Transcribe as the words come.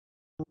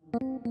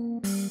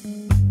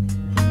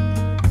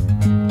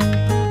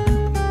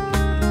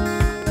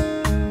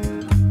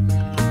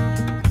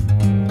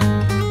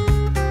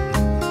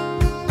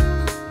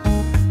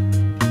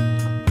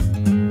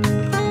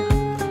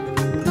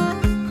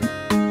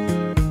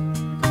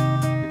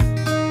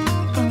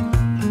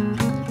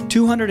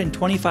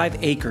$225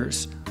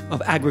 acres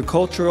of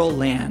agricultural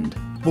land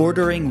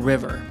bordering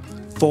river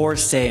for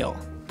sale.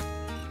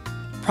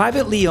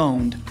 Privately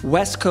owned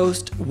West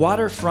Coast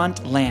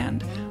waterfront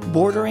land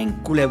bordering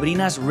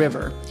Culebrinas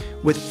River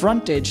with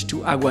frontage to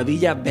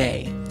Aguadilla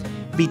Bay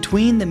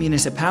between the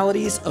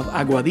municipalities of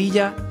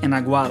Aguadilla and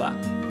Aguada.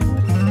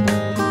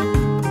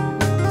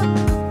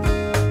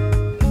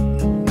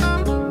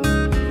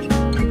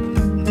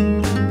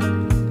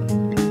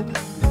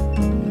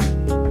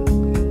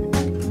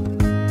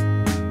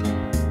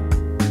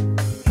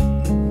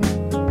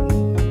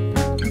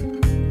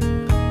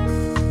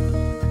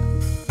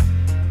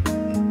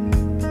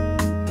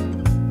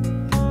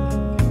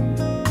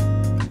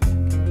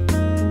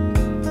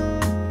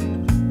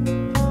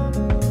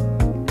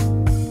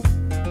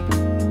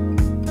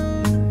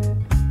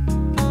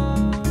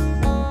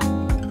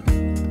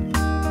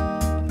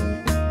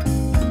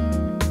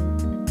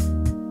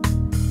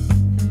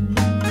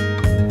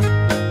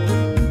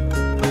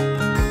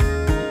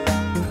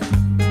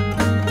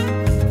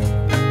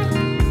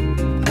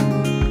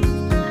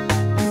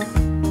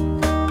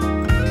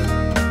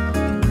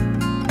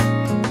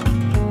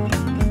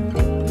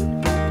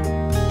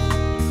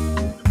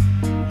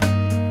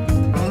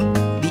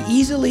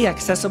 Easily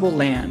accessible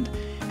land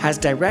has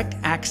direct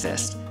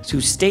access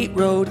to State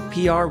Road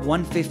PR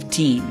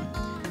 115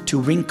 to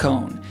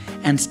Rincon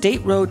and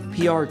State Road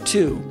PR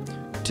 2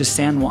 to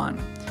San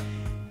Juan.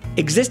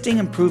 Existing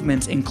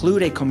improvements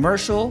include a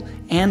commercial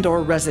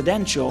and/or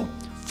residential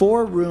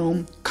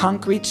 4-room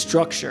concrete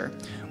structure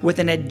with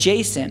an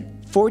adjacent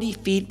 40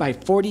 feet by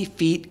 40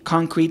 feet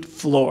concrete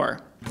floor,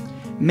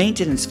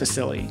 maintenance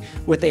facility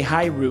with a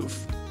high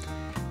roof.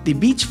 The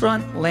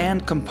beachfront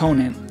land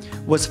component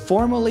was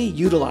formerly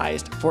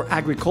utilized for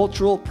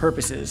agricultural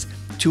purposes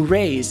to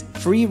raise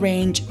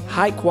free-range,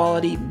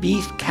 high-quality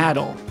beef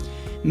cattle,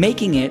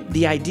 making it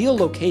the ideal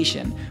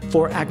location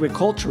for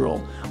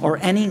agricultural or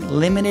any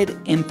limited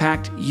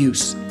impact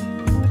use.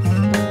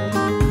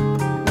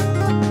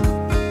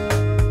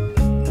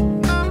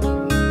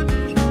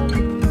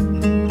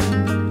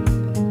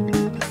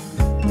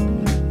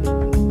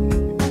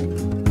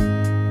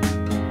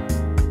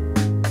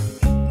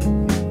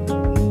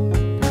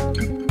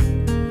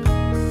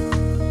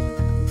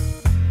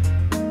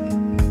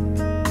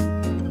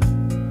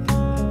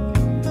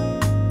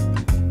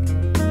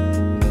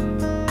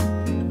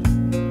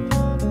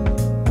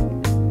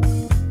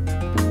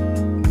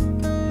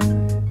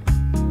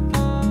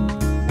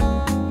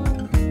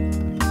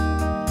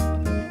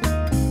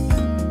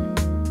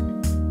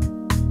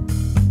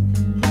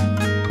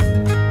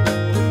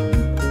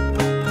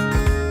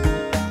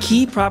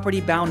 Key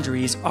property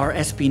boundaries are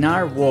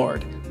Espinar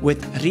Ward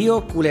with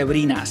Rio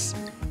Culebrinas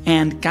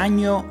and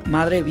Caño,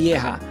 Madre,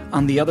 Vieja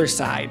on the other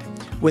side,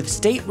 with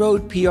State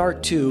Road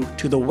PR2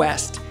 to the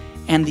west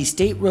and the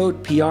State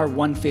Road PR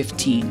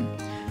 115,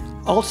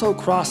 also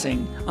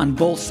crossing on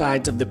both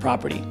sides of the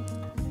property.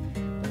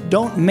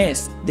 Don't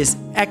miss this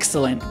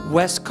excellent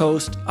West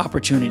Coast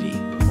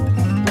opportunity.